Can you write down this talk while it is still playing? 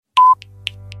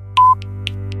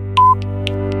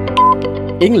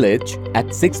English at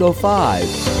 6:05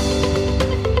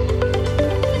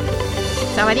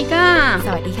 สวัสดีค่ะ ส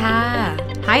วัสดีค่ะ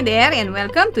Hi there and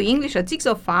welcome to English at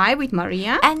 6:05 with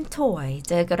Maria and Toy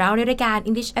เจอกับเราในรายการ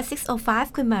English at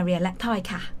 6:05 คุณมาเรียและทอย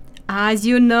ค่ะ As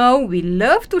you know, we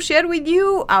love to share with you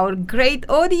our great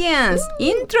audience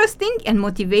interesting and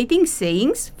motivating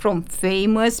sayings from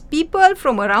famous people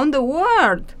from around the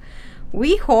world.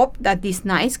 We hope that these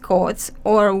nice quotes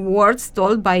or words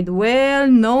told by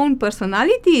well-known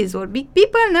personalities or big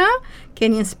people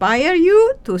can inspire you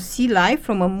to see life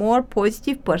from a more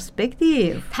positive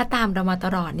perspective. ถ้าตามเรามาต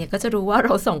ลอดเนี่ยก็จะรู้ว่าเร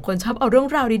าสองคนชอบเอาเรื่อง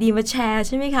ราวดีๆมาแชร์ใ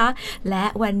ช่ไหมคะและ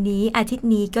วันนี้อาทิตย์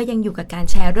นี้ก็ยังอยู่กับการ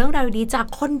แชร์เรื่องราวดีๆจาก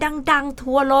คนดังๆ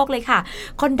ทั่วโลกเลยค่ะ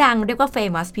คนดังเรียกว่า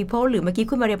famous people หรือเมื่อกี้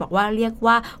คุณมาเรียบอกว่าเรียก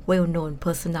ว่า well-known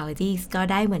personalities ก็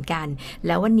ได้เหมือนกันแ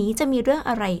ล้ววันนี้จะมีเรื่อง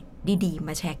อะไรดีๆม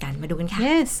าแชร์กันมาดูกันค่ะ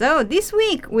Yes, so this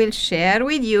week we'll share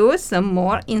with you some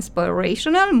more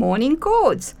inspirational morning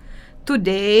quotes.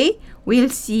 Today,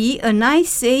 we'll see a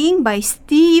nice saying by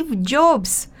Steve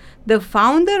Jobs, the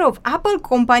founder of Apple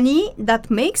company that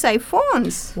makes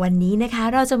iPhones. วันนี้นะคะ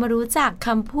เราจะมารู้จักค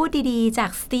ำพูดดีๆจา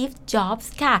ก Steve Jobs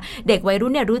ค่ะเด็กวัยรุ่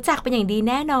นเนี่ยรู้จักเป็นอย่างดี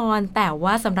แน่นอนแต่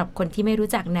ว่าสำหรับคนที่ไม่รู้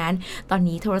จักนั้นตอน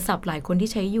นี้โทรศัพท์หลายคนที่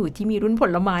ใช้อยู่ที่มีรุ่นผ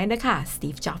ลไม้นะคะ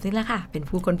Steve Jobs นี่แหละค่ะเป็น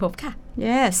ผู้ค้นพบค่ะ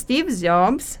Yes, Steve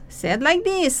Jobs said like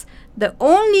this, the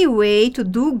only way to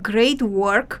do great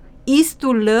work is to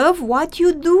love what you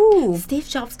do. Steve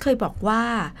Jobs เคยบอกว่า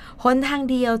หนทาง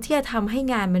เดียวที่จะทำให้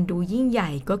งานมันดูยิ่งใหญ่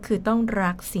ก็คือต้อง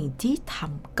รักสิ่งที่ท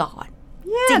ำก่อน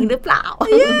จริงหรือเปล่า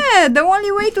Yeah, the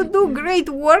only way to do great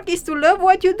work is to love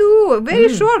what you do. Very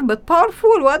short but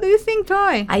powerful. What do you think,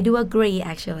 Toy? I do agree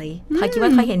actually ทอยคิดว่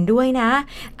าทอยเห็นด้วยนะ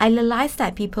I realize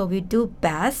that people will do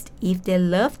best if they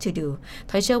love to do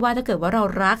ทอยเชื่อว่าถ้าเกิดว่าเรา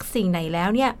รักสิ่งไหนแล้ว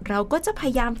เนี่ยเราก็จะพ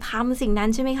ยายามทำสิ่งนั้น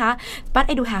ใช่ไหมคะ But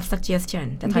I do have suggestion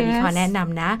แต่ทอยมีข้อแนะน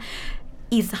ำนะ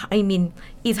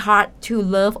it's hard to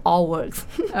love all works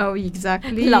Oh,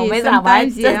 exactly. เราไม่สามารถ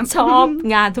Sometimes, จะ yeah. ชอบ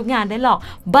งานทุกงานได้หรอก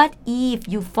but if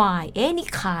you find any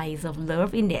kinds of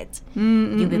love in it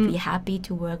you will be happy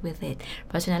to work with it เ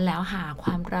พราะฉะนั้นแล้วหาคว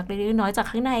ามรักเล็กๆน้อยๆจาก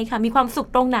ข้างในค่ะมีความสุข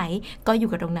ตรงไหนก็อยู่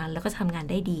กับตรงนั้นแล้วก็ทำงาน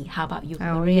ได้ดี How about you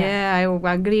Oh, Maria? yeah, I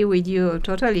agree with you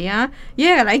totally,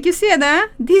 Yeah, like you said,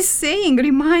 this saying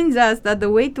reminds us that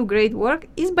the way to great work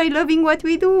is by loving what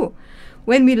we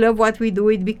do.When we love what we do,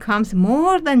 it becomes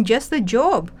more than just a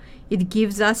job. It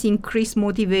gives us increased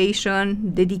motivation,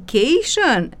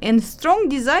 dedication, and strong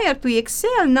desire to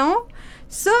excel, no?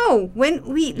 So, when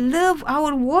we love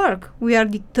our work, we are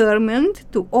determined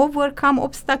to overcome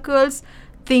obstacles,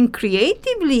 think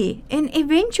creatively, and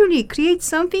eventually create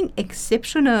something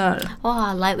exceptional. Oh,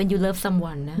 like when you love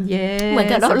someone นะ Yes, เหมือน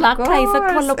กับเรารักใครสัก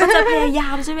คน of course. เราก็จะพยายา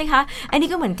มใช่ไหมคะ อันนี้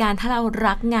ก็เหมือนกันถ้าเรา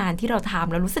รักงานที่เราท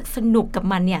ำแล้วรู้สึกสนุกกับ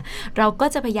มันเนี่ยเราก็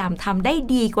จะพยายามทำได้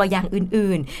ดีกว่าอย่าง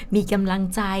อื่นๆมีกำลัง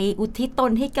ใจอุทิศต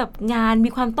นให้กับงานมี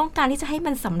ความต้องการที่จะให้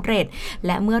มันสำเร็จแ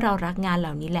ละเมื่อเรารักงานเห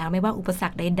ล่านี้แล้วไม่ว่าอุปสร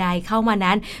รคใดๆเข้ามา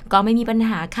นั้นก็ไม่มีปัญห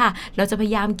าค่ะเราจะพย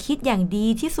ายามคิดอย่างดี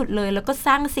ที่สุดเลยแล้วก็ส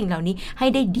ร้างสิ่งเหล่านี้ให้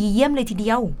ได้ดีเยี่ยมเลยทีเดี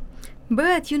ยว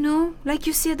But, like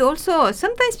you said also,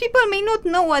 sometimes people may not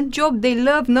know what job they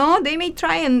love, no? They may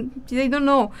try and they don't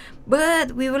know.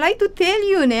 But we would like to tell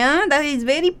you now that it's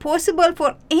very possible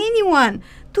for anyone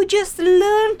to just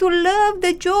learn to love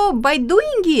the job by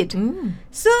doing it.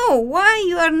 So, why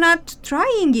you are not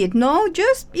trying it, no?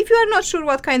 Just, if you are not sure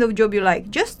what kind of job you like,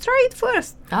 just try it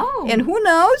first. Oh. And who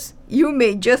knows? You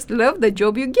may just love the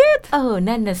job you get.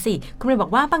 นั่นน่ะสิคุณเลยบอ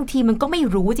กว่าบางทีมันก็ไม่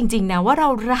รู้จริงๆนะว่าเรา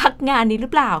รักงานนี้หรื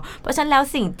อเปล่าเพราะฉะนั้นแล้ว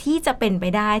สิ่งที่จะเป็นไป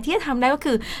ได้ที่จะทำได้ก็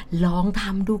คือลองท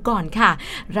ำดูก่อนค่ะ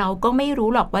เราก็ไม่รู้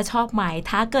หรอกว่าชอบไหม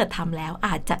ถ้าเกิดทำแล้วอ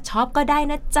าจจะชอบก็ได้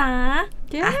นะจ๊ะ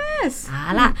Yes.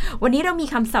 ล่ะวันนี้เรามี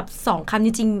คำศัพท์2คำจ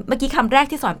ริงๆเมื่อกี้คำแรก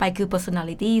ที่สอนไปคือ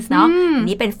personalities เนาะอัน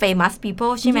นี้เป็น famous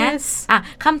people ใช่ไหม Yes.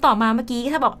 คำต่อมาเมื่อกี้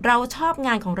ถ้าบอกเราชอบง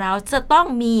านของเราจะต้อง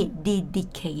มี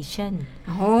dedication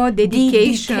Oh,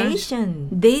 dedication.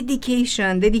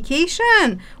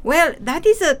 Well, that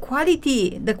is a quality.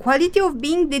 The quality of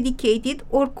being dedicated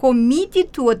or committed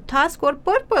to a task or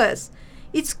purpose.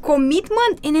 It's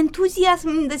commitment and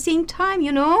enthusiasm at the same time,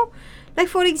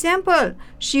 Like, for example,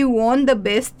 she won the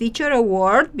Best Teacher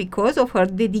Award because of her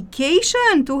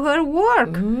dedication to her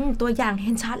work. ตัวอย่างเ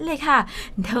ห็นชัดเลยค่ะ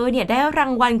เธอเนี่ยได้รา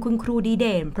งวัลคุณครูดีเ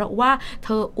ด่นเพราะว่าเธ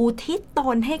ออุทิศต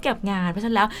นให้กับงานเพราะฉะ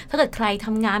นั้นแล้วถ้าเกิดใครท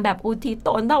ำงานแบบอุทิศต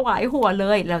นถวายหัวเล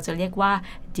ยเราจะเรียกว่า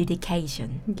dedication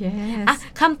Yes.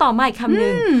 คำต่อมาอีกคำห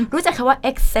นึ่งรู้จักคำว่า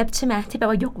accept ใช่ไหมที่แปล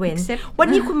ว่ายกเว้น วัน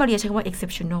นี้คุณมาเรียใช้คำว่า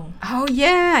exceptional Oh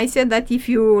yeah, I said that if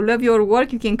you love your work,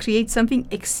 you can create something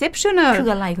exceptional. คื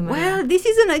ออะไรคุณมาเรีย Well, this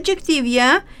is an adjective,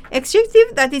 yeah? Adjective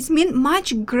that is mean much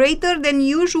greater than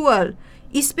usual.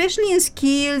 especially in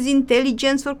skills,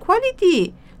 intelligence, or quality.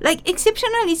 Like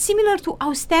exceptional is similar to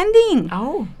outstanding.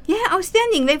 Oh Yeah,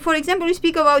 outstanding. Like for example, we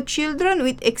speak about children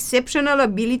with exceptional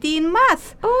ability in math.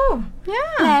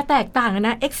 แปลแตกต่างกันน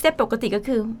ะ except ปกติก็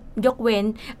คือยกเว้น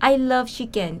I love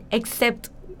chicken except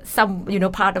some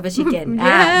part of a chicken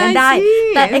นั่นได้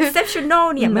แต่ exceptional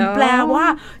เนี่ยมันแปลว่า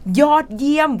ยอดเ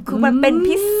ยี่ยมคือมันเป็น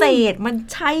พิเศษมัน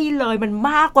ใช่เลยมัน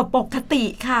มากกว่าปกติ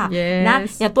ค่ะนะ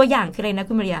อย่างตัวอย่างคืออะไรนะ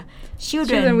คุณมาเรีย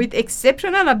Children with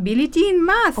exceptional ability in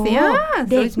math. Yeah.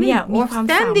 เด็กเนี่ยมีความสา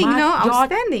มารถยอด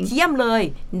เยี่ยมเลย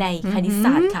ในคณิตศ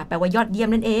าสตร์ค่ะแปลว่ายอดเยี่ยม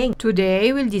นั่นเอง Today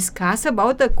we'll discuss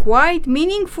about a quite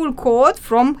meaningful quote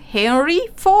from Henry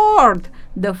Ford,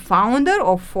 the founder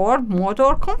of Ford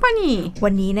Motor Company. วั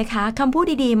นนี้นะคะคำพูด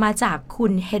ดีๆมาจากคุ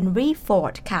ณเฮนรี่ฟอ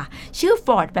ร์ดค่ะชื่อฟ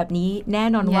อร์ดแบบนี้แน่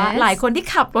นอนว่าหลายคนที่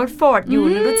ขับรถฟอร์ดอยู่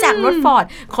รู้จักรถฟอร์ด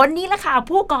คนนี้แหละค่ะ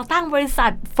ผู้ก่อตั้งบริษั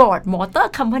ท Ford Motor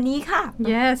Company ค่ะ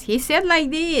Yes, he said like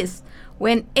this: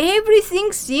 when everything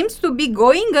seems to be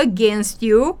going against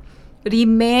you,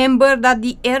 remember that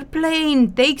the airplane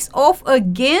takes off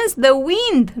against the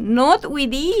wind, not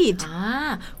with it.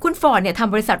 คุณฟอร์ดเนี่ยท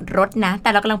ำบริษัทรถนะแต่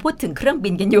เรากำลังพูดถึงเครื่องบิ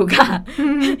นกันอยู่ค่ะ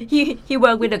he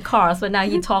work with the cars so now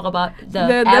he talk about the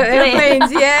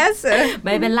airplanes. Yes. ไ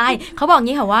ม่เป็นไรเขาบอก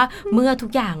งี้ค่ะว่าเมื่อทุ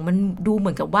กอย่างมันดูเห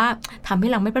มือนกับว่าทำให้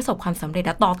เราไม่ประสบความสำเร็จ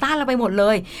ต่อต้านเราไปหมดเล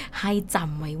ยให้จ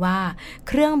ำไว้ว่าเ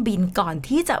ครื่องบินก่อน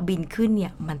ที่จะบินขึ้นเนี่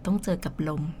ยมันต้องเจอกับล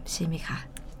มใช่ไหมคะ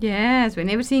Yes, when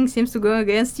everything seems to go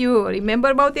against you, remember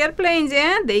about airplanes,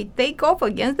 yeah? They take off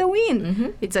against the wind.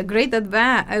 It's a great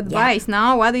advice. Now,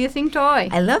 what do you think, Joy?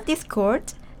 I love this quote.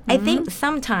 I think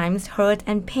sometimes hurt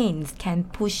and pains can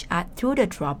push us through the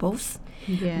troubles.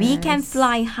 Yes. We can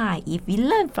fly high if we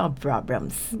learn from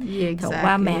problems. Exactly. แต่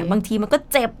ว่าแหมบางทีมันก็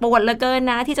เจ็บปวดเหลือเกิน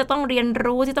นะที่จะต้องเรียน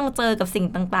รู้ที่ต้องเจอกับสิ่ง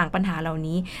ต่างๆปัญหาเหล่า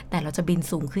นี้แต่เราจะบิน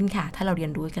สูงขึ้นค่ะถ้าเราเรีย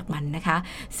นรู้จากมันนะคะ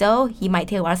So he might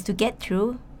tell us to get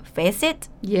through.Face it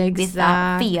without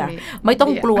fear ไม่ต้อ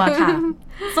งกลัวค่ะ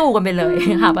สู้กันไปเลย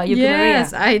ค่ะ Yes,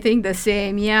 I think the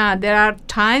same. Yeah, there are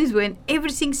times when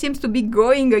everything seems to be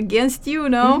going against you,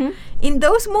 no? In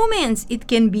those moments, it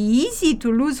can be easy to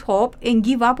lose hope and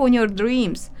give up on your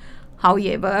dreams.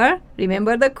 However,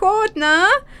 remember the quote, nah?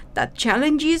 That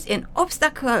challenges and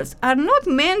obstacles are not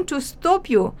meant to stop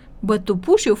you, but to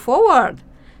push you forward.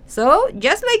 So,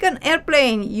 just like an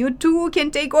airplane, you too can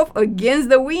take off against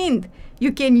the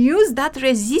wind.You can use that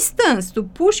resistance to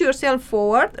push yourself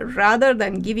forward rather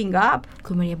than giving up.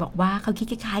 คุณมาเรียบอกว่าเขาคิด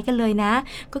คล้ายๆกันเลยนะ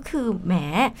ก็คือแหม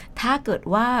ถ้าเกิด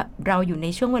ว่าเราอยู่ใน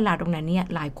ช่วงเวลาตรงนั้นเนี่ย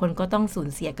หลายคนก็ต้องสูญ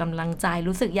เสียกำลังใจ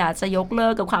รู้สึกอยากจะยกเลิ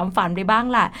กกับความฝันไปบ้าง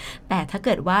ล่ะแต่ถ้าเ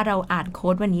กิดว่าเราอ่านโค้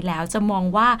ดวันนี้แล้วจะมอง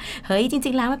ว่าเฮ้ยจ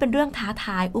ริงๆแล้วมันเป็นเรื่องท้าท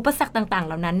ายอุปสรรคต่างๆเ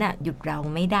หล่านั้นน่ะหยุดเรา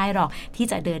ไม่ได้หรอกที่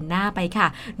จะเดินหน้าไปค่ะ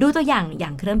ดูตัวอย่า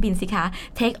งเครื่องบินสิคะ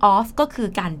take off ก็คือ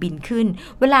การบินขึ้น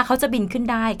เวลาเขาจะบินขึ้น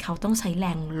ได้เขาต้องใช้แร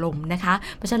งลมนะคะ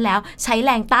เพราะฉะนั้นแล้วใช้แร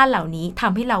งต้านเหล่านี้ท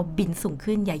ำให้เราบินสูง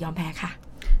ขึ้นอย่ายอมแพ้ค่ะ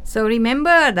So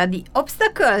remember that the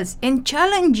obstacles and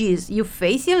challenges you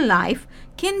face in life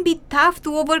can be tough to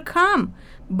overcome,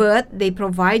 but they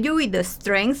provide you with the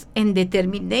strength and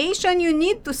determination you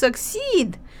need to succeed.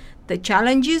 The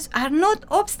challenges are not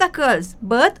obstacles,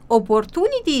 but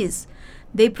opportunities.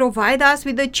 They provide us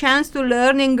with a chance to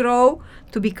learn and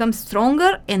grow.To become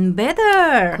stronger and better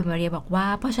คุณมาเรียบอกว่า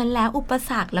เพราะฉะนั้นแล้วอุป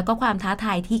สรรคแล้วก็ความท้าท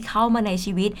ายที่เข้ามาใน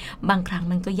ชีวิตบางครั้ง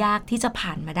มันก็ยากที่จะผ่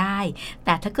านมาได้แ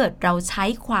ต่ถ้าเกิดเราใช้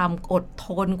ความอดท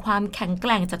นความแข็งแก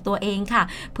ร่งจากตัวเองค่ะ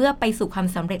เพื่อไปสู่ความ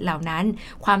สำเร็จเหล่านั้น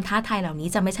ความท้าทายเหล่านี้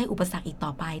จะไม่ใช่อุปสรรคอีกต่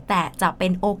อไปแต่จะเป็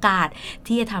นโอกาส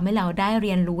ที่จะทำให้เราได้เ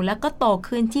รียนรู้แล้วก็โต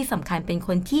ขึ้นที่สำคัญเป็นค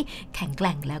นที่แข็งแก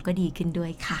ร่งแล้วก็ดีขึ้นด้ว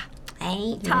ยค่ะ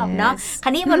ชอบเนาะครา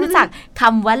วนี้มารู้จักค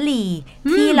ำวลี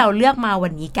ที่เราเลือกมาวั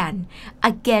นนี้กัน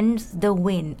against the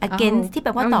wind against ที่แป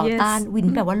ลว่าต่อต้าน wind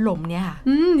แปลว่าลมเนี่ยค่ะ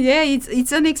Yeah,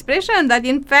 it's an expression that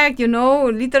in fact,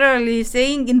 literally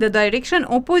saying in the direction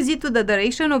opposite to the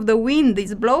direction of the wind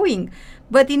is blowing.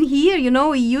 But in here,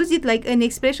 we use it like an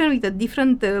expression with a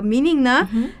different meaning, nah?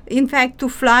 In fact, to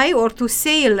fly or to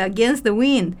sail against the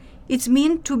wind. It's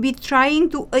meant to be trying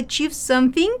to achieve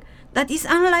something.That is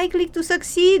unlikely to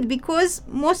succeed because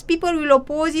most people will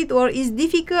oppose it or it's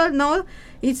difficult. No,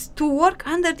 it's to work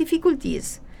under difficulties.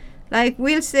 Like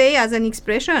we'll say as an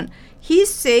expression, he's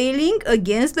sailing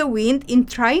against the wind in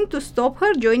trying to stop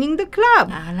her joining the club.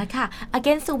 แล้วค่ะ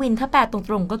against the wind ถ้าแปลตร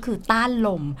งๆก็คือต้านล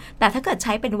มแต่ถ้าเกิดใ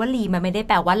ช้เป็นวลีมันไม่ได้แ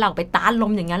ปลว่าเราไปต้านล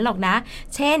มอย่างนั้นหรอกนะ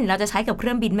เช่นเราจะใช้กับเค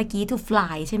รื่องบินเมื่อกี้ to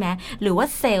fly ใช่ไหมหรือว่า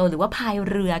sail หรือว่าพาย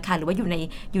เรือค่ะหรือว่าอยู่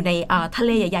ในทะเ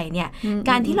ลใหญ่ๆเนี่ย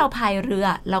การที่เราพายเรือ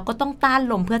เราก็ต้องต้าน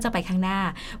ลมเพื่อจะไปข้างหน้า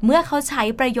เมื่อเขาใช้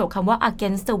ประโยคคำว่า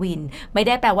against the wind ไม่ไ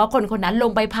ด้แปลว่าคนคนนั้นล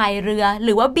งไปพายเรือห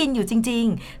รือว่าบินอยู่จริง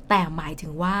ๆแต่หมายถึ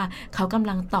งว่าเขาก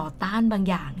ำลังต่อต้าน ต้านบาง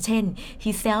อย่างเช่น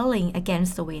he's sailing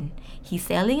against the wind he's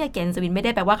sailing against the wind ไม่ไ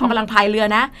ด้แปลว่าเขากำลังพายเรือ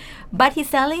นะ but he's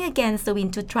sailing against the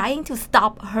wind to trying to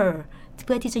stop her เ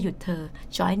พื่อที่จะหยุดเธอ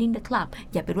joining the club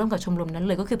อย่าไปร่วมกับชมรมนั้นเ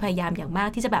ลยก็คือพยายามอย่างมาก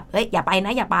ที่จะแบบอย่าไปน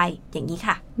ะอย่าไปอย่างนี้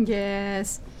ค่ะ Yes.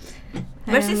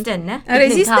 resistance นะ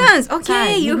Resistance. Okay,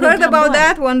 you heard about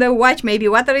that on the watch. Maybe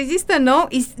water resistance, no?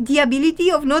 Is the ability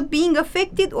of not being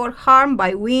affected or harmed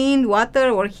by wind, water,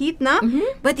 or heat, no?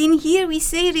 But in here we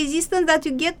say resistance that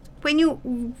you get when you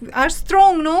are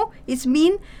strong, no? It's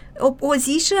mean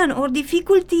opposition or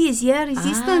difficulties. Yeah,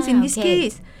 resistance in this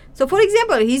case.So for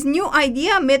example, his new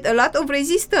idea met a lot of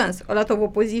resistance, a lot of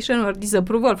opposition or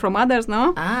disapproval from others, no?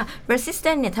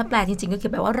 resistance เนี่ยถ้าแปลจริงๆก็คือ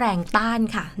แปลว่าแรงต้าน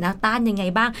ค่ะนะต้านยังไง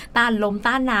บ้างต้านลม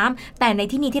ต้านน้ำแต่ใน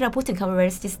ที่นี้ที่เราพูดถึงคำว่า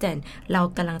resistance เรา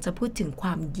กำลังจะพูดถึงคว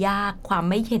ามยากความ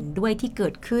ไม่เห็นด้วยที่เกิ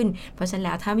ดขึ้นเพราะฉะนั้นแ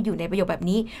ล้วถ้ามาอยู่ในประโยคแบบ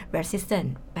นี้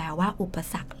resistance แปลว่าอุป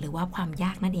สรรคหรือว่าความย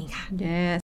ากนั่นเองค่ะ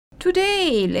Yes. Today,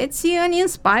 let's see an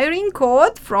inspiring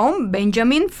quote from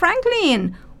Benjamin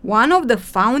Franklin.One of the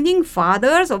founding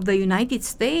fathers of the United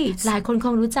States. หลายคนค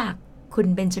งรู้จักคุณ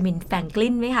เบนจามินแฟรงคลิ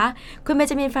นไหมคะคุณเบน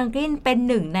จามินแฟรงคลินเป็น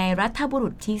หนึ่งในรัฐบุรุ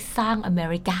ษที่สร้างอเม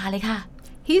ริกาเลยค่ะ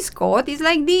His quote is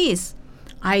like this: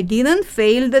 I didn't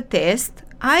fail the test.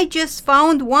 I just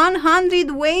found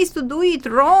 100 ways to do it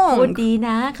wrong. พูดดีน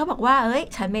ะเขาบอกว่า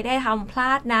ฉันไม่ได้ทำพล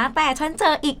าดนะแต่ฉันเจ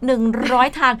ออีก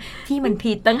100ทางที่มัน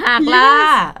ผิดต่างหากล่ะ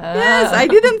Yes, I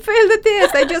didn't fail the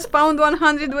test. I just found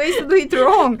 100 ways to do it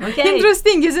wrong. Okay.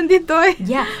 Interesting, isn't it, Toy?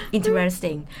 Yeah,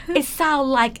 interesting. It sounds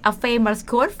like a famous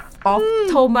quote of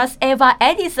Thomas Eva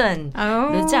Edison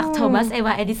รู้จัก Thomas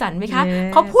Eva Edison ไหมคะ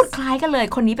Yes. เขาพูดคล้ายกันเลย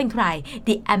คนนี้เป็นใคร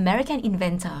The American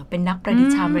inventor เป็นนักประดิษ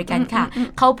ฐ์ชาวอเมริกันค่ะ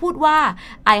เขาพูดว่า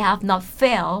I have not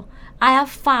failed I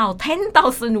have found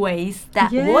 10,000 ways that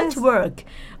won't work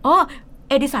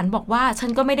เอดิสันบอกว่าฉั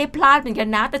นก็ไม่ได้พลาดเหมือนกัน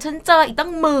นะแต่ฉันเจออีกตั้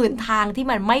ง10,000 ทางที่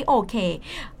มันไม่โอเค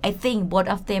I think both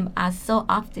of them are so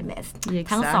optimist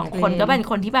ทั้งสองคนก็เป็น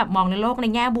คนที่แบบมองในโลกใน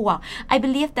แง่บวก I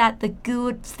believe that the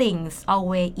good things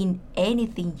always in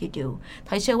anything you do ท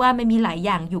อยเชื่อว่ามันมีหลายอ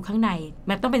ย่างอยู่ข้างใน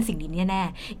มันต้องเป็นสิ่งดีแน่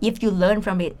ๆ if you learn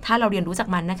from it ถ้าเราเรียนรู้จาก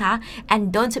มันนะคะ and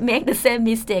don't make the same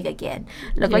mistake again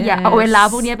แล้วก็อย่าเอาเวลา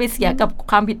พวกนี้ไปเสียกับ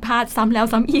ความผิดพลาดซ้ำแล้ว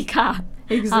ซ้ำอีกค่ะ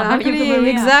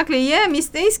Exactly. Yeah,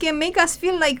 mistakes can make us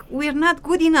feel like we're not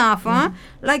good enough,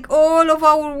 like all of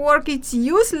our work is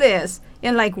useless,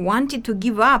 and like wanted to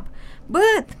give up.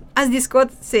 But as this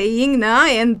quote saying,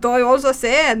 and Toy also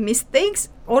said, mistakes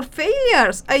or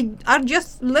failures are just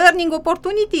learning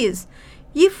opportunities.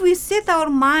 If we set our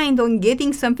mind on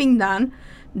getting something done,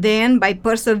 then by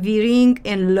persevering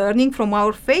and learning from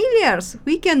our failures,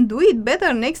 we can do it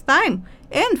better next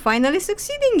time.And finally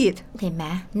succeeding it เห็นไหม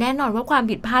แน่นอนว่าความ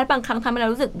ผิดพลาดบางครั้งทำให้เรา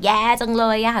รู้สึกแย่จังเล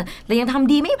ยอะแล้วยังท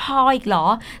ำดีไม่พออีกเหรอ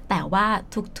แต่ว่า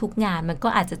ทุกงานมันก็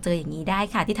อาจจะเจออย่างนี้ได้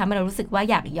ค่ะที่ทำให้เรารู้สึกว่า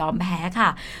อยากยอมแพ้ค่ะ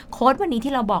โค้ดวันนี้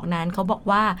ที่เราบอกนั้นเขาบอก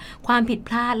ว่าความผิดพ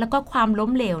ลาดแล้วก็ความล้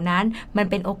มเหลวนั้นมัน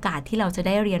เป็นโอกาสที่เราจะไ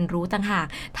ด้เรียนรู้ต่างหาก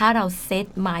ถ้าเราเซต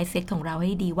mindset ของเราใ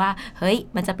ห้ดีว่าเฮ้ย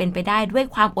มันจะเป็นไปได้ด้วย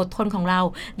ความอดทนของเรา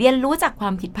เรียนรู้จากควา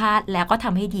มผิดพลาดแล้วก็ท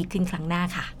ำให้ดีขึ้นครั้งหน้า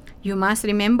ค่ะYou must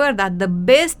remember that the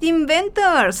best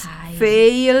inventors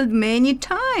failed many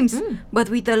times, but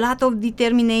with a lot of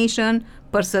determination,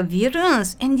 perseverance,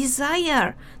 and desire,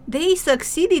 they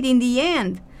succeeded in the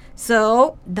end. So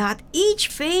that each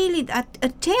failed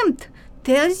attempt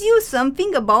tells you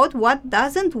something about what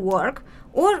doesn't work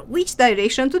or which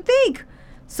direction to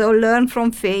take.So learn from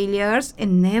failures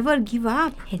and never give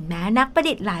up เห็นไหมนักประ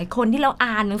ดิษฐ์หลายคนที่เรา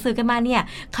อ่านหนังสือกันมาเนี่ย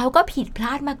เขาก็ผิดพล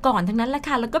าดมาก่อนทั้งนั้นแหละ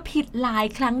ค่ะแล้วก็ผิดหลาย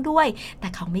ครั้งด้วยแต่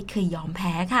เขาไม่เคยยอมแ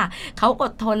พ้ค่ะเขาอ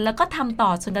ดทนแล้วก็ทำต่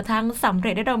อจนกระทั่งสำเ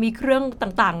ร็จได้เรามีเครื่อง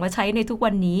ต่างๆมาใช้ในทุก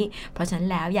วันนี้เพราะฉะนั้น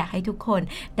แล้วอยากให้ทุกคน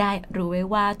ได้รู้ไว้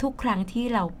ว่าทุกครั้งที่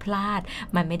เราพลาด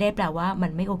มันไม่ได้แปลว่ามั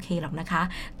นไม่โอเคหรอกนะคะ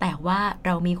แต่ว่าเ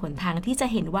รามีหนทางที่จะ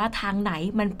เห็นว่าทางไหน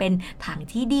มันเป็นทาง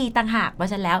ที่ดีต่างหากเพรา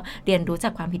ะฉะนั้นแล้วเรียนรู้จา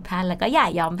กความผิดพลาดแล้วก็อย่า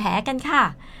ยอมแพ้กันค่ะ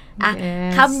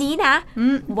คำนี้นะ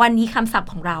วันนี้คำศัพ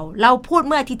ท์ของเราพูดเ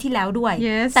มื่ออาทิตย์ที่แล้วด้วย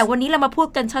แต่วันนี้เรามาพูด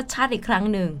กันชัดๆอีกครั้ง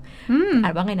หนึ่งอ่า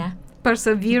นว่าไงนะ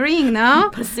persevering no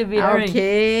persevering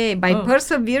okay by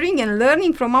persevering and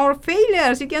learning from our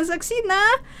failures you can succeed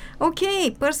okay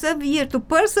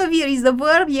persevere is the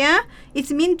verb it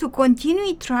means to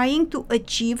continue trying to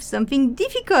achieve something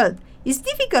difficult. It's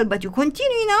difficult, but you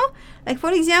continue, like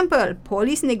for example,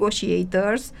 police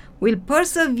negotiators will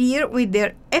persevere with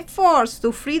their efforts to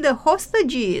free the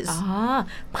hostages.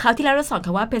 คราวที่แล้วเราสอนค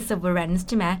ำว่า perseverance ใ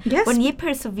ช่ไหม Yes. วันนี้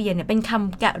persevere เนี่ยเป็นค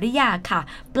ำกริยาค่ะ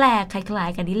แปลคล้าย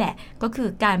ๆกันนี่แหละ ก็คือ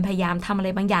การพยายามทำอะไร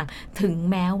บางอย่างถึง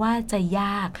แม้ว่าจะย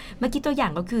าก เมื่อกี้ตัวอย่า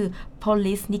งก็คือ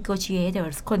police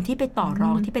negotiators คนที่ไปต่อร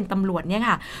องที่เป็นตำรวจเนี่ย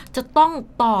ค่ะ จะต้อง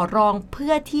ต่อรองเ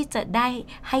พื่อที่จะได้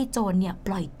ให้โจรเนี่ยป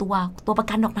ล่อยตัวประ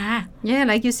กันออกมา Yeah,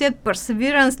 like you said,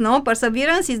 perseverance, no?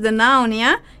 Perseverance is the noun,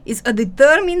 yeah? It's a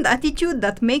determined attitude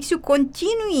that makes you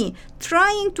continue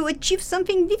trying to achieve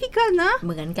something difficult, na? เ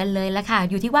หมือนกันเลยละค่ะ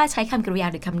อยู่ที่ว่าใช้คำกริยา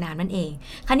หรือคำนามนั่นเอง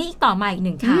คราวนี้อีกต่อมาอีกห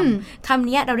นึ่งคำ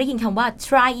นี้เราได้ยินคำว่า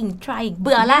trying เ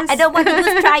บื่อละ I don't want to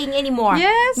use trying anymore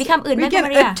Yes. มีคำอื่นไหม We คุณ can ม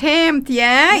าเรีย attempt,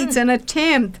 yeah? It's an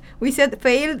attempt. We said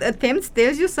failed attempts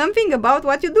tells you something about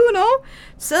what you do, no?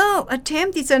 So,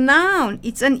 attempt is a noun.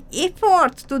 It's an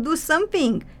effort to do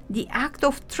something. The act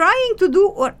of trying to do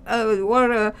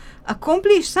or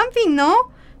accomplish something, no?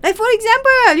 Like, for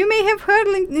example, you may have heard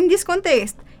in this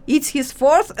context, it's his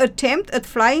fourth attempt at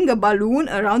flying a balloon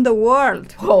around the world.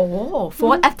 โห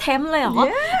fourth attempt เลยเหรอ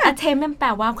Yeah. attempt นั่นแปล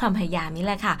ว่าความพยายามนี่แ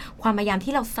หละค่ะ ความพยายาม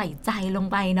ที่เราใส่ใจลง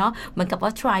ไปเนาะ เหมือนกับว่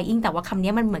า trying แต่ว่าคำ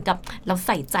นี้มันเหมือนกับเราใ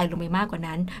ส่ใจลงไปมากกว่า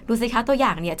นั้น ดูสิคะตัวอย่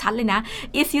างเนี่ยชัดเลยนะ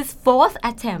it's his fourth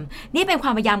attempt นี่เป็นคว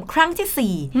ามพยายามครั้ง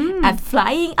ที่ 4 at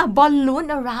flying a balloon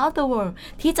around the world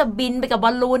ที่จะบินไปกับบ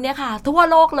อลลูนเนี่ยค่ะ ทั่ว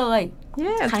โลกเลย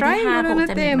Yeah, ครั้งที่ trying 5 or คง an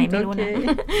จะมีไหม attempt. ไม่รู้นะ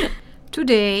Okay.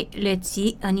 Today, let's see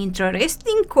an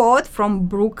interesting quote from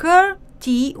Booker T.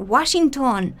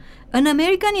 Washington, an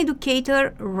American educator,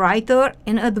 writer,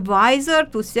 and advisor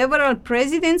to several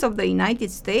presidents of the United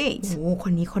States. โอ้ค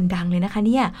นนี้คนดังเลยนะคะ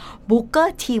เนี่ย Booker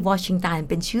T. Washington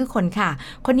เป็นชื่อคนค่ะ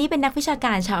คนนี้เป็นนักวิชาก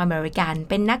ารชาวอเมริกัน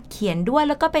เป็นนักเขียนด้วย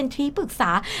แล้วก็เป็นที่ปรึกษ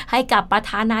าให้กับประ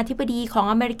ธานาธิบดีของ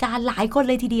อเมริกาหลายคน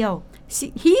เลยทีเดียว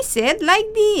He said like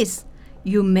this,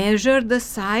 you measure the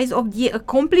size of the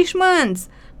accomplishments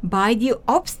by the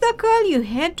obstacle you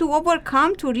had to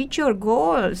overcome to reach your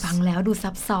goals. ฟังแล้วดู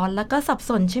ซับซ้อนแล้วก็สับ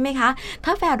สนใช่ไหมคะ ถ้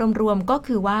าแปลรวมๆก็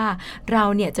คือว่าเรา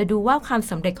เนี่ยจะดูว่าความ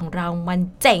สำเร็จของเรามัน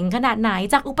เจ๋งขนาดไหน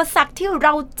จากอุปสรรคที่เร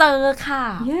าเจอค่ะ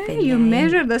Yeah, เป็น you ไง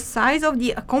measure the size of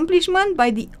the accomplishment by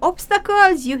the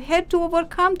obstacles you had to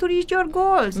overcome to reach your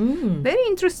goals. Very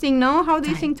interesting, no? How do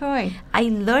you think, Toy? I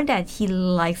learned that he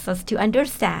likes us to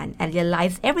understand and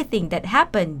realize everything that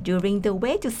happened during the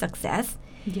way to success.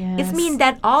 Yes. It means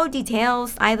that all details,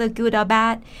 either good or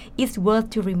bad, is worth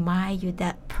to remind you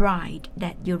that pride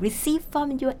that you receive from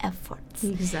your efforts.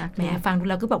 Exactly. แหมฟังดู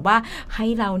แล้วก็แบบว่าให้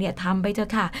เราเนี่ยทำไปเถอ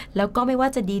ะค่ะ แล้วก็ไม่ว่า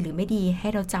จะดีหรือไม่ดีให้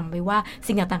เราจำไว้ว่า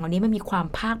สิ่งต่างๆเหล่านี้มันมีความ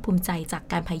ภาคภูมิใจจาก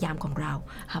การพยายามของเรา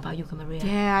How about you, Maria?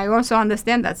 Yeah, I also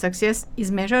understand that success is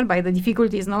measured by the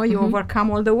difficulties, no? You overcome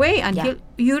all the way until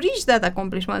you reach that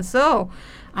accomplishment. So,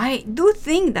 I do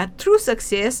think that true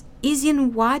success is in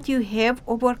what you have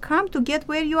overcome to get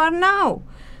where you are now.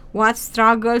 What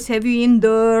struggles have you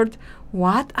endured?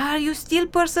 What are you still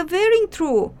persevering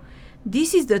through? This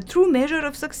is the true measure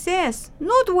of success.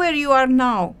 Not where you are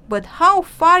now, but how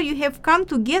far you have come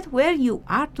to get where you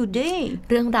are today.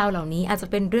 เรื่องราวเหล่านี้อาจจะ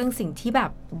เป็นเรื่องสิ่งที่แบ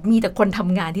บมีแต่คนท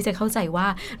ำงานที่จะเข้าใจว่า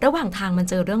ระหว่างทางมัน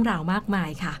เจอเรื่องราวมากมาย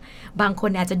ค่ะ บางค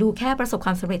นอาจจะดูแค่ประสบค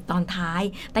วามสำเร็จตอนท้าย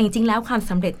แต่จริงๆแล้วความ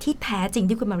สำเร็จที่แท้จริง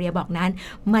ที่คุณมาเรียบอกนั้น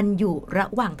มันอยู่ระ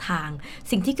หว่างทาง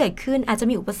สิ่งที่เกิดขึ้นอาจจะ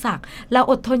มีอุปสรรคเรา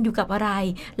อดทนอยู่กับอะไร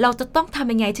เราจะต้องท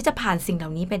ำยังไงที่จะผ่านสิ่งเหล่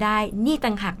านี้ไปได้นี่ต่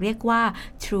างหากเรียกว่า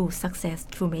true success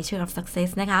true measure of success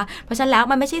นะคะเพราะฉะนั้นแล้ว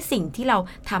มันไม่ใช่สิ่งที่เรา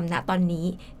ทำณตอนนี้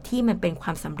ที่มันเป็นคว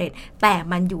ามสำเร็จแต่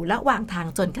มันอยู่ระหว่างทาง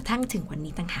จนกระทั่งถึงวัน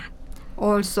นี้ต่างหาก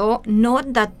Also, note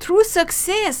that true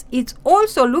success is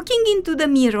also looking into the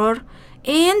mirror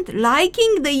and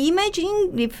liking the image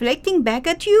reflecting back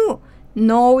at you,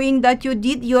 knowing that you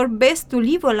did your best to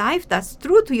live a life that's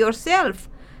true to yourself,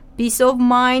 peace of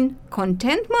mind,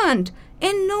 contentment,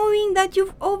 and knowing that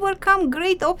you've overcome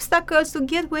great obstacles to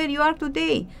get where you are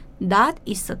today. That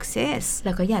is success. แ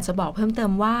ล้วก็อยากจะบอกเพิ่มเติ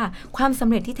มว่าความสำ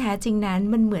เร็จที่แท้จริงนั้น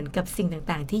มันเหมือนกับสิ่ง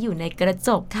ต่างๆที่อยู่ในกระจ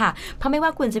กค่ะเพราะไม่ว่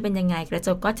าคุณจะเป็นยังไงกระจ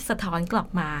กก็จะสะท้อนกลับ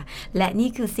มาและนี่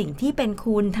คือสิ่งที่เป็น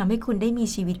คุณทำให้คุณได้มี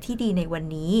ชีวิตที่ดีในวัน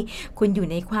นี้คุณอยู่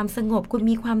ในความสงบคุณ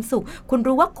มีความสุขคุณ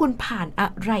รู้ว่าคุณผ่านอะ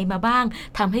ไรมาบ้าง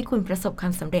ทำให้คุณประสบควา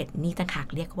มสำเร็จนี่ต่างหาก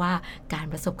เรียกว่าการ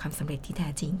ประสบความสำเร็จที่แท้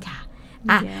จริงค่ะ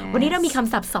วันนี้เรามีค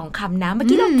ำศัพท์2คำนะเมื่อ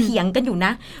กี้เราเถียงกันอยู่น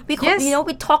ะ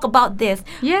we talk about this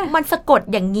มันสะกด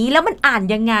อย่างนี้แล้วมันอ่าน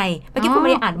ยังไงเมื่อกี้คุณไ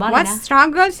ม่ได้อ่านว่าอะไรนะ What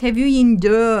struggles have you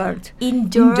endured?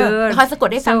 endured ขอสะกด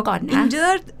ได้ฟังก่อนนะ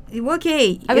endured okay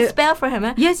I will spell for him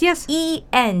yes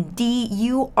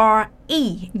ENDURE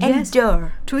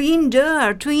endure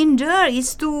to endure is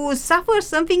to suffer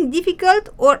something difficult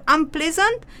or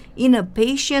unpleasant in a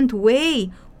patient way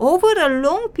over a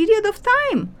long period of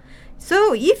time. So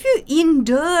if you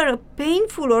endure a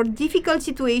painful or difficult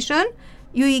situation,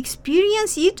 you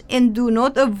experience it and do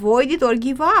not avoid it or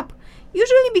give up.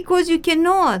 Usually because you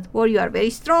cannot or you are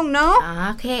very strong, no?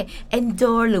 โอเค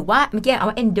endure หรือว่าเมื่อกี้เอา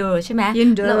ว่า endure ใช่ไหม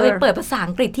endure เราเปิดภาษา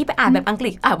อังกฤษที่ไปอ่านแบบอังกฤ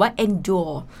ษอ่านว่า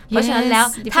endure เพราะฉะนั้นแล้ว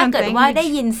ถ้าเกิดว่าได้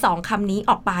ยิน2คำนี้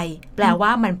ออกไปแปลว่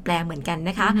ามันแปลเหมือนกัน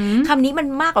นะคะคำนี้มัน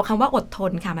มากกว่าคำว่าอดท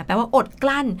นค่ะมันแปลว่าอดก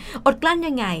ลั้น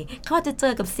ยังไงเขาจะเจ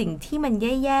อกับสิ่งที่มัน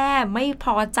แย่ๆไม่พ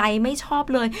อใจไม่ชอบ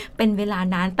เลยเป็นเวลา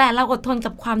นานแต่เราอดทน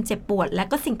กับความเจ็บปวดและ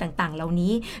ก็สิ่งต่างๆเหล่า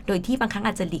นี้โดยที่บางครั้งอ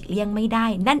าจจะหลีกเลี่ยงไม่ได้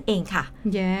นั่นเองค่ะ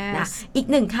Yes. อีก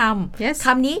หนึ่งคำค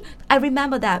ำนี้ I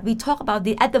remember that we talk about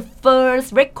it at the first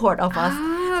record of us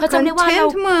เขาจำได้ว่าเรา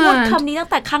พูดคำนี้ตั้ง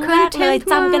แต่ครั้งแรกเลย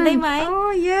จำกันได้ไหม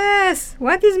Oh yes.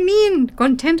 What does mean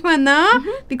contentment, no?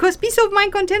 Because peace of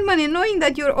mind, contentment, and knowing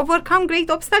that you overcome great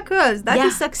obstacles. That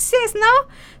is success, no?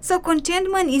 So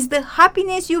contentment is the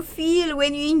happiness you feel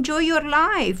when you enjoy your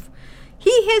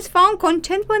life.He has found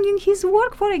contentment in his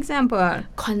work, for example.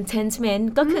 Contentment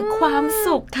ก็คือความ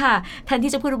สุขค่ะแทน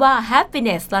ที่จะพูดว่า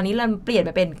happiness ตอนนี้เราเปลี่ยนม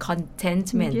าเป็น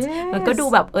contentment มันก็ดู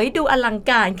แบบดูอลัง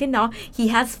การขึ้นเนาะ He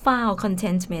has found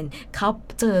contentment เขา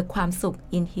เจอความสุข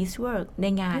in his work ใน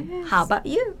งาน How about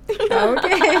you?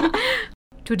 Okay.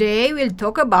 Today we'll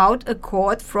talk about a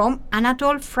quote from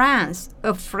Anatole France,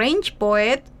 a French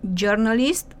poet,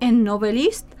 journalist, and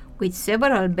novelist.with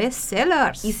several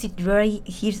bestsellers. Is it really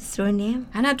his surname?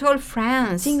 Anatole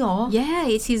France. จริงเหรอ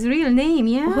Yeah, it's his real name,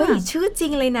 yeah. เฮ้ยชื่อจริ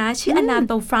งเลยนะชื่อ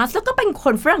Anatole France แล้วก็เป็นค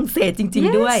นฝรั่งเศสจริง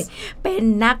ๆด้วยเป็น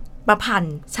นักประพัน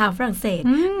ธ์ชาวฝรั่งเศส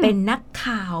เป็นนัก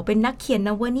ข่าวเป็นนักเขียนน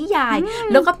วนิยาย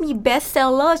แล้วก็มี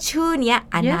bestseller ชื่อเนี้ย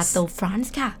Anatole France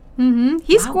ค่ะ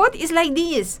His quote is like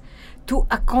this: To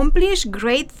accomplish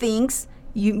great things,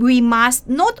 we must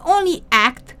not only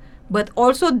act but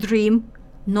also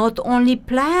dream.Not only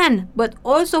plan but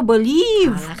also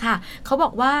believe เอาละค่ะเขาบอ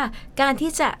กว่าการ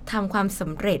ที่จะทำความส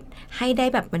ำเร็จให้ได้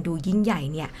แบบมันดูยิ่งใหญ่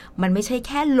เนี่ยมันไม่ใช่แ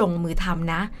ค่ลงมือท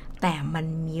ำนะแต่มัน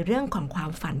มีเรื่องของควา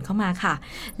มฝันเข้ามาค่ะ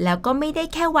แล้วก็ไม่ได้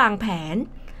แค่วางแผน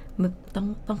ต้อ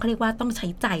งเขาเรียกว่าต้องใช้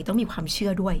ใจต้องมีความเชื่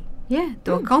อด้วย Yeah,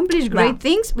 to accomplish great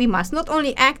things we must not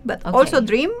only act but also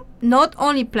dream, not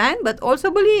only plan but also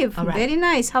believe. Very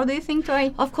nice. How do you think, Toy?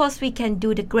 Of course we can do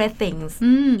the great things.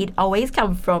 It always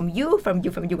comes from you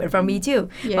and from me too.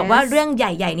 บอกว่าเรื่องใ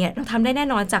หญ่ๆเนี่ยเราทำได้แน่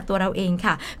นอนจากตัวเราเอง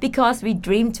ค่ะ because we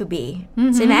dream to be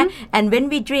ใช่ไหม and when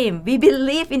we dream we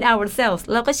believe in ourselves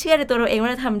เราก็เชื่อในตัวเราเองว่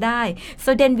าเราทำได้ so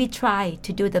then we try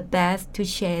to do the best to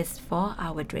chase for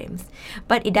our dreams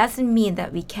but it doesn't mean that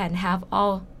we can have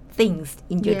all things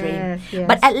in your dream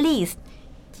but at least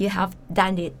you have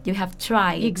done it you have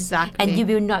tried exactly and you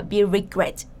will not be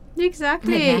regret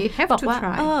exactly have to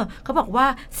try เขาบอกว่า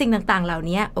สิ่งต่างๆเหล่า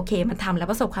นี้โอเคมันทำแล้ว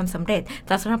ประสบความสำเร็จแ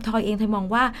ต่สำหรับทอยเองทอยมอง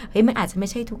ว่าเฮ้ยมันอาจจะไม่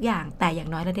ใช่ทุกอย่างแต่อย่าง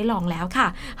น้อยเราได้ลองแล้วค่ะ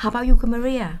How about you คุณ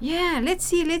Maria Yeah let's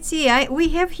see we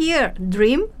have here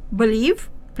dream believe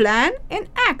plan and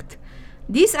act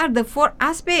These are the 4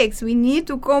 aspects we need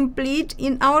to complete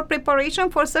in our preparation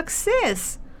for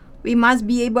success.We must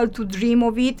be able to dream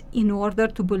of it in order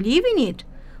to believe in it.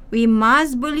 We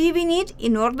must believe in it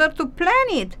in order to plan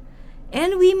it. And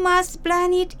we must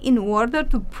plan it in order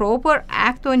to proper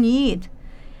act on it.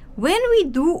 When we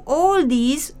do all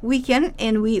these, we can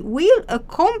and we will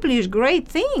accomplish great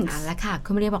things. เอาละค่ะคุ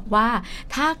ณมาเรียบอกว่า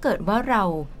ถ้าเกิดว่าเรา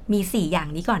มี4อย่าง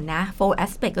นี้ก่อนนะ four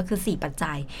aspect ก็คือ4ปัจ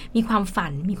จัยมีความฝั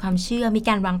นมีความเชื่อมี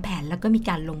การวางแผนแล้วก็มี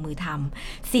การลงมือท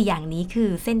ำ4อย่างนี้คือ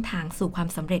เส้นทางสู่ความ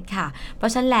สำเร็จค่ะเพรา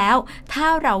ะฉะนั้นแล้วถ้า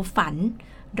เรา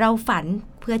ฝัน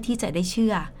เพื่อที่จะได้เ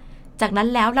ชื่อจากนั้น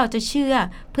แล้วเราจะเชื่อ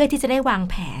เพื่อที่จะได้วาง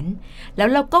แผนแล้ว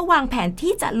เราก็วางแผน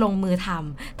ที่จะลงมือท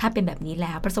ำถ้าเป็นแบบนี้แ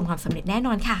ล้วประสบความสำเร็จแน่น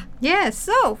อนค่ะ Yes,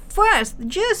 so first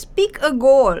just pick a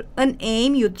goal, an aim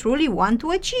you truly want to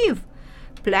achieve.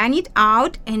 Plan it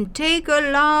out and take a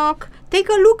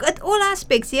look at all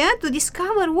aspects, to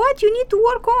discover what you need to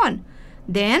work on.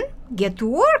 Then get to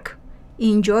work.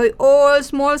 Enjoy all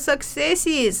small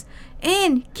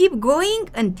successes.And keep going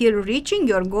until reaching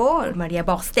your goal. มาเรีย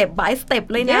บอก step by step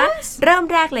เลยนะ เริ่ม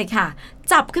แรกเลยค่ะ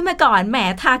จับขึ้นมาก่อนแหม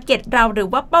ทาร์เก็ตเราหรือ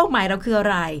ว่าเป้าหมายเราคืออะ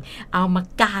ไรเอามา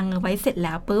กางเอาไว้เสร็จแ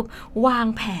ล้วปุ๊บวาง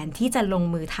แผนที่จะลง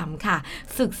มือทำค่ะ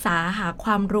ศึกษาหาคว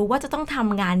ามรู้ว่าจะต้องท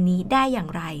ำงานนี้ได้อย่าง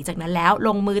ไรจากนั้นแล้วล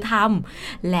งมือท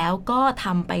ำแล้วก็ท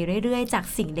ำไปเรื่อยๆจาก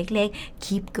สิ่งเล็กๆ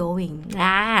keep going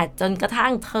จนกระทั่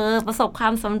งเธอประสบควา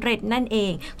มสำเร็จนั่นเอ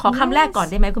งขอคำแรกก่อน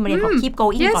ได้ไหมคุณมาเรียขอ keep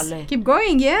going ก่อนเลย keep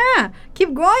going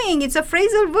keep going it's a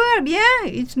phrasal verb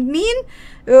it means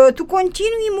to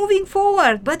continue moving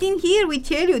forward but in here we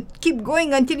tell you keep going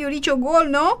until you reach your goal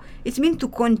no it means to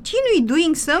continue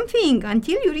doing something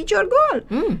until you reach your goal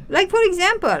like for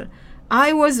example I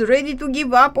was ready to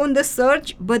give up on the search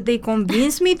but they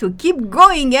convinced me to keep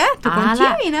going to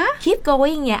continue นะ keep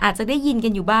going เนี่ยอาจจะได้ยินกั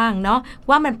นอยู่บ้างเนาะ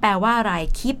ว่ามันแปลว่าอะไร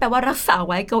keep แปลว่ารักษา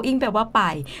ไว้ going แปลว่าไป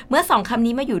เมื่อ2คำ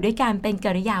นี้มาอยู่ด้วยกันเป็นก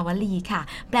ริยาวลีค่ะ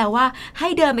แปลว่าให้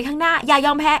เดินไปข้างหน้าอย่าย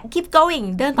อมแพ้ keep going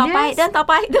เดินต่อไป เดินต่อ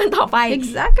ไป เดินต่อไป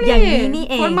exactly อย่างนี้นี่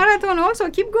เอง for marathon also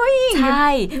keep going ใช่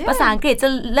ภาษาอังกฤษจะ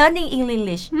learning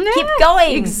English keep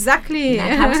going exactly นะ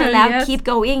คะเพราะฉะนั้นแล้ว keep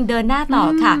going เดินหน้าต่อ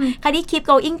ค่ะคราวนี้ keep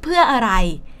going เพื่ออะไร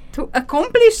To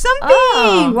accomplish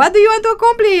something. What do you want to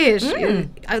accomplish?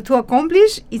 To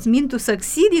accomplish, it means to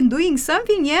succeed in doing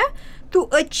something, to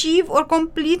achieve or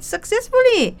complete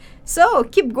successfully. So,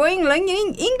 keep going learning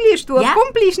English to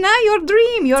accomplish your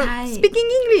dream. You're speaking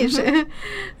English.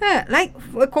 Like,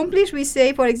 accomplish, we say,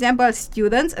 for example,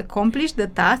 students accomplish the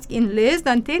task in less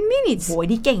than 10 minutes. โห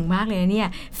นี่เก่งมากเลยเนี่ย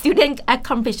Student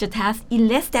accomplish the task in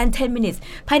less than 10 minutes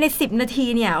ภายใน10นาที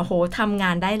เนี่ยโหทำง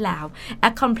านได้แล้ว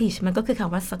accomplish มันก็คือค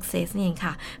ำว่า success นี่เอง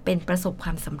ค่ะเป็นประสบคว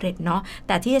ามสำเร็จเนาะแ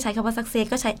ต่ที่จะใช้คำว่า success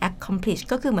ก็ใช้ accomplish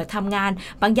ก็คือเหมือนทำงาน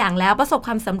บางอย่างแล้วประสบค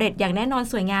วามสำเร็จอย่างแน่นอน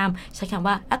สวยงามใช้คำ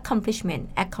ว่า accomplishment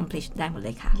accomplish ได้หมดเล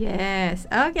ยค่ะ Yes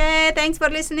okay thanks for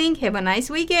listening have a nice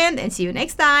weekend and see you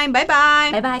next time bye bye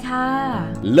บ๊ายบายค่ะ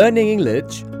Learning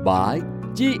English by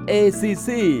GACC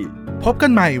พบกั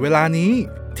นใหม่เวลานี้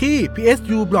ที่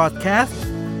PSU Broadcast